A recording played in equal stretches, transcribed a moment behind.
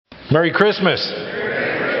Merry Christmas.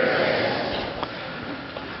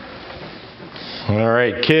 All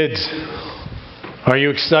right, kids, are you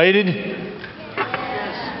excited?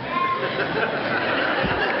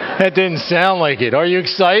 That didn't sound like it. Are you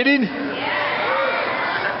excited?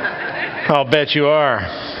 I'll bet you are.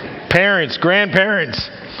 Parents, grandparents,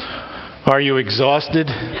 are you exhausted?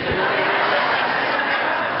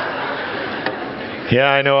 Yeah,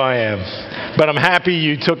 I know I am. But I'm happy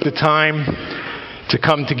you took the time to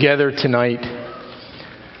come together tonight,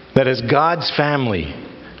 that as God's family,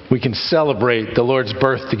 we can celebrate the Lord's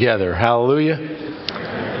birth together. Hallelujah.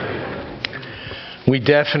 We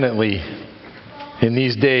definitely, in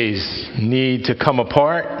these days, need to come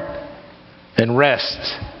apart and rest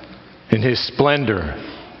in His splendor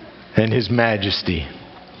and His majesty.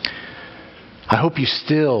 I hope you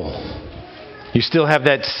still have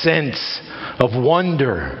that sense of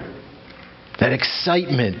wonder, that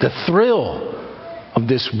excitement, the thrill of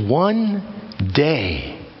this one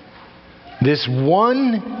day, this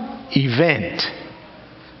one event.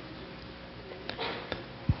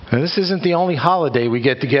 And this isn't the only holiday we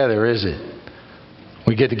get together, is it?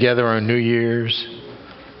 We get together on New Year's,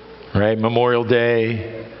 right? Memorial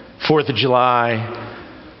Day, 4th of July.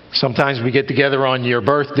 Sometimes we get together on your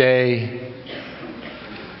birthday.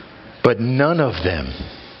 But none of them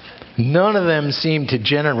seem to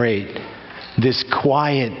generate this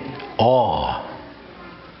quiet awe,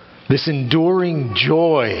 this enduring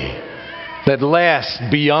joy that lasts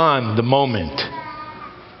beyond the moment.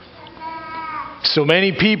 So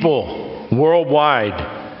many people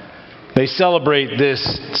worldwide, they celebrate this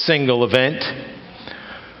single event.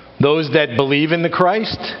 Those that believe in the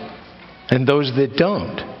Christ and those that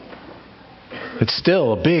don't. It's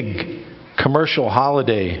still a big commercial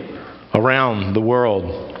holiday around the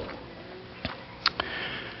world.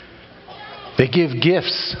 They give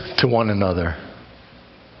gifts to one another,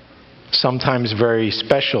 sometimes very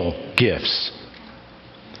special gifts.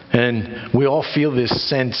 And we all feel this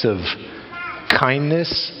sense of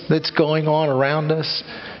kindness that's going on around us.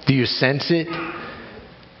 Do you sense it?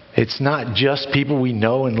 It's not just people we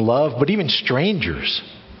know and love, but even strangers.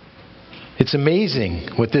 It's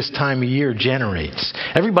amazing what this time of year generates.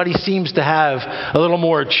 Everybody seems to have a little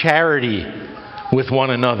more charity with one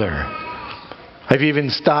another. I've even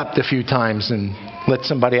stopped a few times and let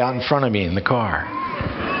somebody out in front of me in the car.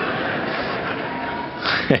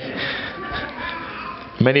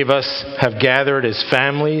 Many of us have gathered as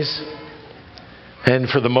families, and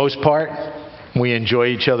for the most part, we enjoy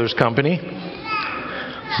each other's company.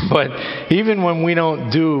 But even when we don't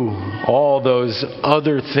do all those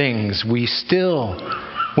other things, we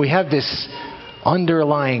have this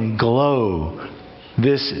underlying glow,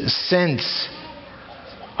 this sense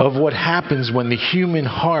of what happens when the human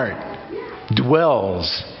heart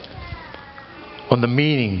dwells on the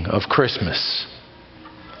meaning of Christmas.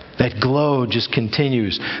 That glow just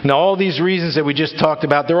continues. Now, all these reasons that we just talked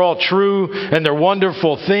about, they're all true and they're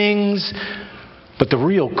wonderful things, but the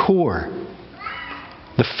real core,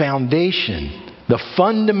 the foundation, the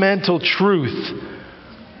fundamental truth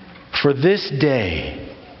for this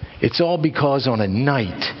day, it's all because on a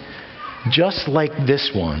night just like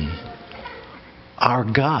this one, our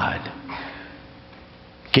God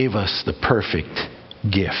gave us the perfect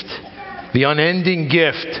gift, the unending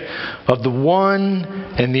gift of the one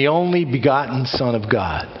and the only begotten Son of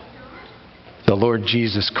God, the Lord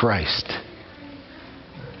Jesus Christ.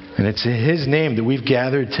 And it's in His name that we've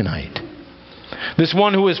gathered tonight. This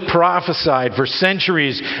one who was prophesied for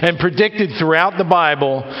centuries and predicted throughout the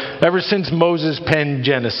Bible ever since Moses penned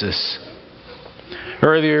Genesis.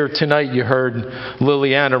 Earlier tonight you heard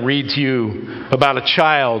Liliana read to you about a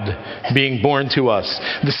child being born to us.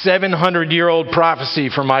 The 700-year-old prophecy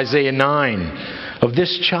from Isaiah 9 of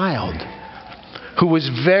this child who was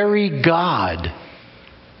very God,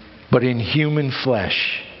 but in human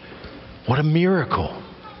flesh. What a miracle.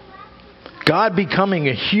 God becoming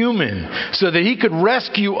a human so that He could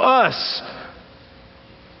rescue us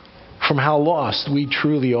from how lost we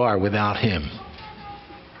truly are without Him.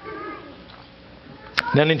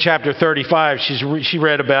 Then in chapter 35, she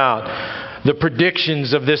read about the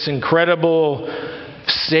predictions of this incredible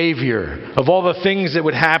Savior, of all the things that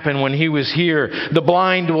would happen when He was here. The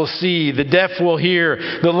blind will see, the deaf will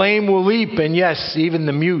hear, the lame will leap, and yes, even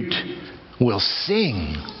the mute will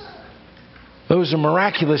sing. Those are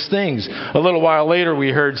miraculous things. A little while later, we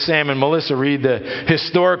heard Sam and Melissa read the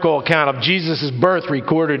historical account of Jesus' birth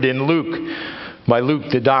recorded in Luke by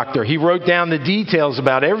Luke the doctor. He wrote down the details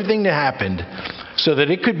about everything that happened so that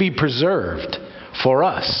it could be preserved for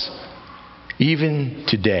us, even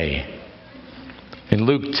today. In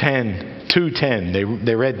Luke 2:10,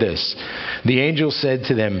 they read this. The angel said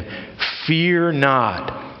to them, "Fear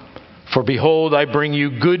not, for behold, I bring you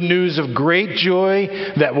good news of great joy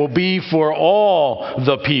that will be for all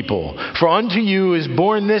the people. For unto you is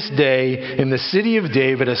born this day in the city of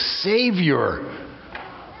David a Savior,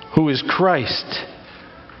 who is Christ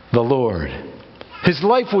the Lord." His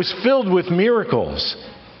life was filled with miracles.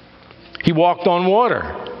 He walked on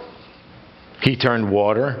water. He turned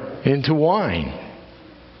water into wine.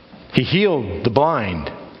 He healed the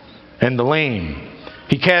blind and the lame.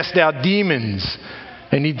 He cast out demons,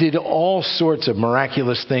 and he did all sorts of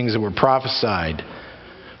miraculous things that were prophesied.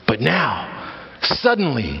 But now,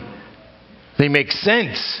 suddenly, they make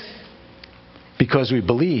sense because we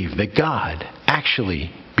believe that God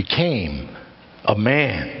actually became a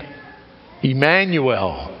man.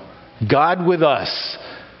 Emmanuel, God with us.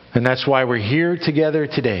 And that's why we're here together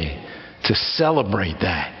today, to celebrate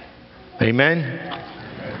that. Amen?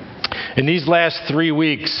 In these last 3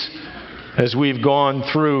 weeks, as we've gone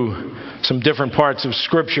through some different parts of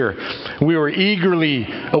Scripture, we were eagerly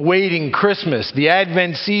awaiting Christmas, the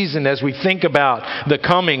Advent season, as we think about the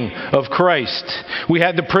coming of Christ. We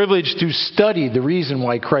had the privilege to study the reason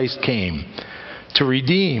why Christ came, to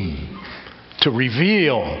redeem, to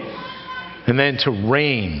reveal, and then to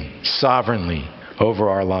reign sovereignly over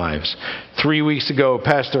our lives. 3 weeks ago,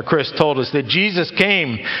 Pastor Chris told us that Jesus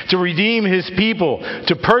came to redeem his people,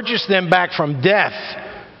 to purchase them back from death,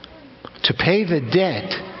 to pay the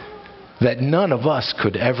debt that none of us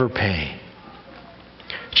could ever pay.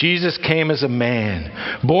 Jesus came as a man,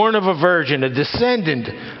 born of a virgin, a descendant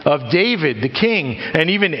of David, the king,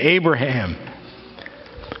 and even Abraham.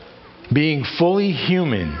 Being fully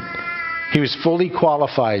human, he was fully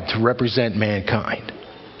qualified to represent mankind.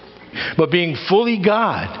 But being fully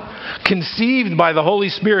God, conceived by the Holy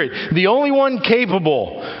Spirit, the only one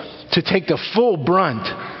capable to take the full brunt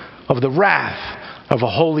of the wrath of a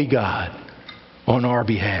holy God on our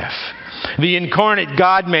behalf. The incarnate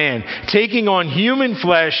God-man taking on human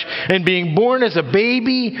flesh and being born as a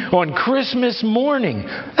baby on Christmas morning.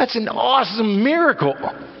 That's an awesome miracle.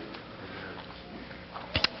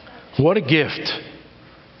 What a gift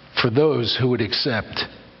for those who would accept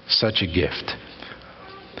such a gift.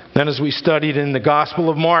 Then as we studied in the Gospel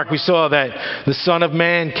of Mark, we saw that the Son of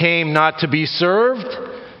Man came not to be served,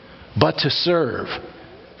 but to serve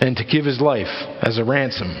and to give his life as a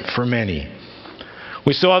ransom for many.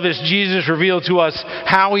 We saw this Jesus reveal to us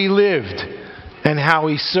how he lived and how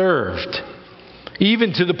he served,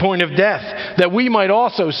 even to the point of death, that we might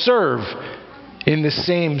also serve in the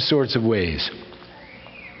same sorts of ways.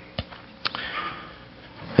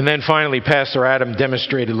 And then finally, Pastor Adam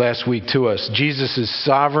demonstrated last week to us Jesus'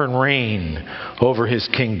 sovereign reign over his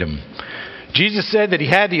kingdom. Jesus said that he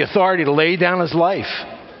had the authority to lay down his life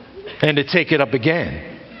and to take it up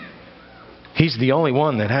again. He's the only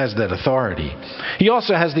one that has that authority. He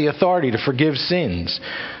also has the authority to forgive sins.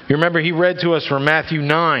 You remember he read to us from Matthew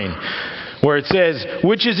 9, where it says,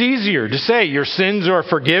 which is easier to say, your sins are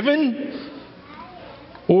forgiven,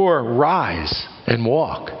 or rise and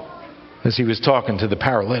walk? As he was talking to the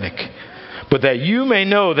paralytic. But that you may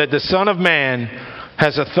know that the Son of Man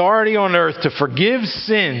has authority on earth to forgive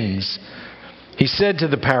sins, he said to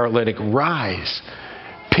the paralytic, rise,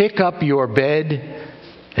 pick up your bed,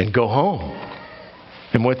 and go home.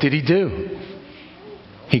 And what did he do?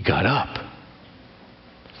 He got up,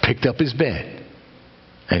 picked up his bed,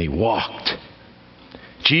 and he walked.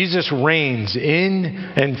 Jesus reigns in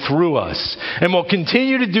and through us, and will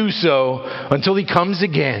continue to do so until he comes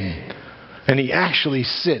again. And he actually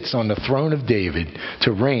sits on the throne of David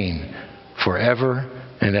to reign forever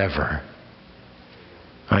and ever.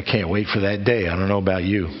 I can't wait for that day. I don't know about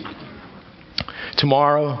you.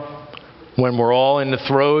 Tomorrow, when we're all in the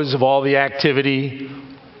throes of all the activity,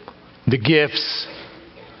 the gifts,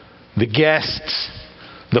 the guests,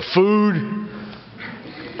 the food,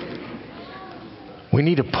 we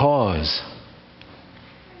need to pause.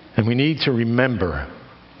 And we need to remember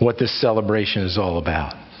what this celebration is all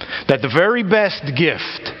about. That the very best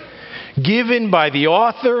gift given by the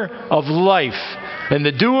author of life and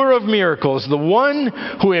the doer of miracles, the one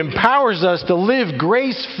who empowers us to live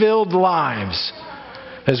grace-filled lives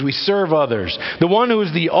as we serve others, the one who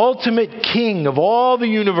is the ultimate king of all the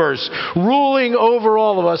universe, ruling over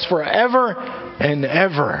all of us forever and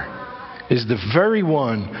ever, is the very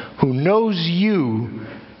one who knows you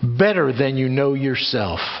better than you know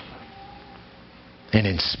yourself. And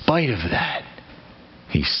in spite of that,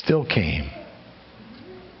 he still came,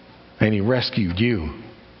 and he rescued you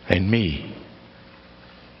and me.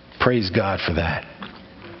 Praise God for that.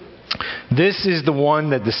 This is the one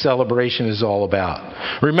that the celebration is all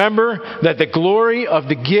about. Remember that the glory of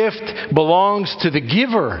the gift belongs to the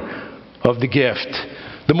giver of the gift.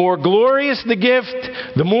 The more glorious the gift,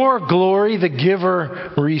 the more glory the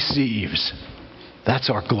giver receives. That's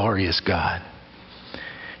our glorious God.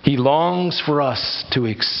 He longs for us to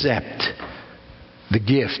accept the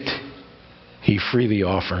gift He freely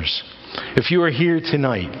offers. If you are here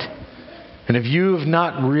tonight, and if you have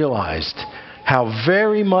not realized how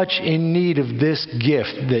very much in need of this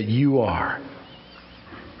gift that you are,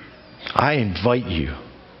 I invite you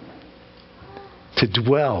to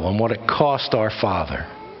dwell on what it cost our Father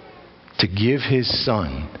to give His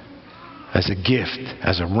Son as a gift,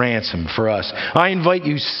 as a ransom for us. I invite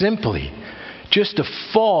you simply just to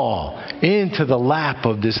fall into the lap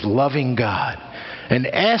of this loving God and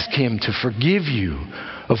ask Him to forgive you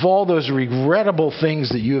of all those regrettable things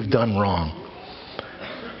that you have done wrong.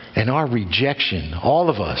 And our rejection, all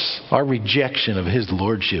of us, our rejection of His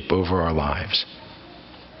lordship over our lives.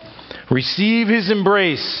 Receive His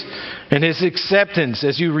embrace and His acceptance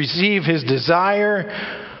as you receive His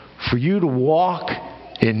desire for you to walk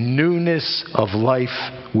in newness of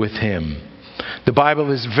life with Him. The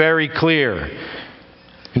Bible is very clear.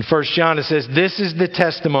 In 1 John it says, "This is the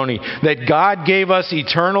testimony that God gave us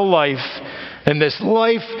eternal life, and this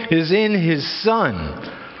life is in His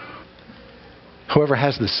Son. Whoever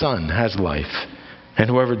has the Son has life, and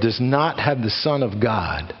whoever does not have the Son of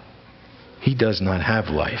God, he does not have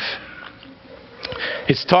life."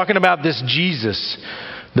 It's talking about this Jesus,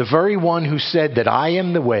 the very one who said that I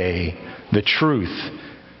am the way, the truth,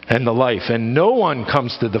 and the life, and no one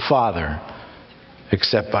comes to the Father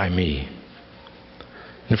except by me.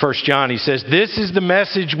 In 1 John he says, "This is the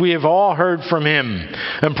message we have all heard from Him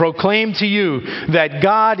and proclaim to you, that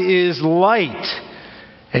God is light,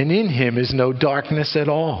 and in Him is no darkness at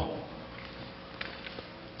all."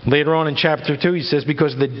 Later on in chapter 2 he says,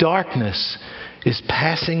 "Because the darkness is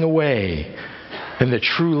passing away and the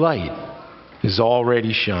true light is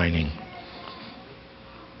already shining."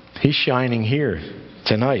 He's shining here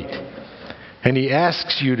tonight. And He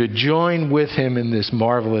asks you to join with Him in this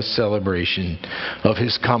marvelous celebration of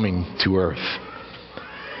His coming to earth.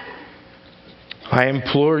 I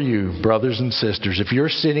implore you, brothers and sisters, if you're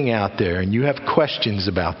sitting out there and you have questions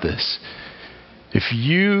about this, if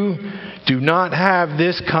you do not have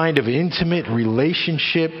this kind of intimate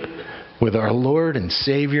relationship with our Lord and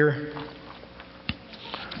Savior,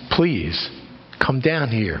 please come down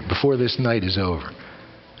here before this night is over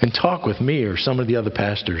and talk with me or some of the other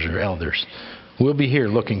pastors or elders. We'll be here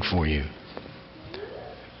looking for you.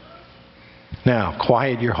 Now,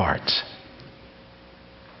 quiet your hearts.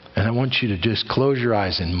 And I want you to just close your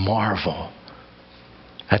eyes and marvel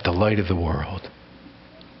at the light of the world.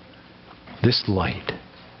 This light,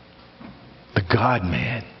 the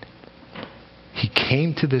God-man, He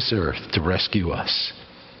came to this earth to rescue us.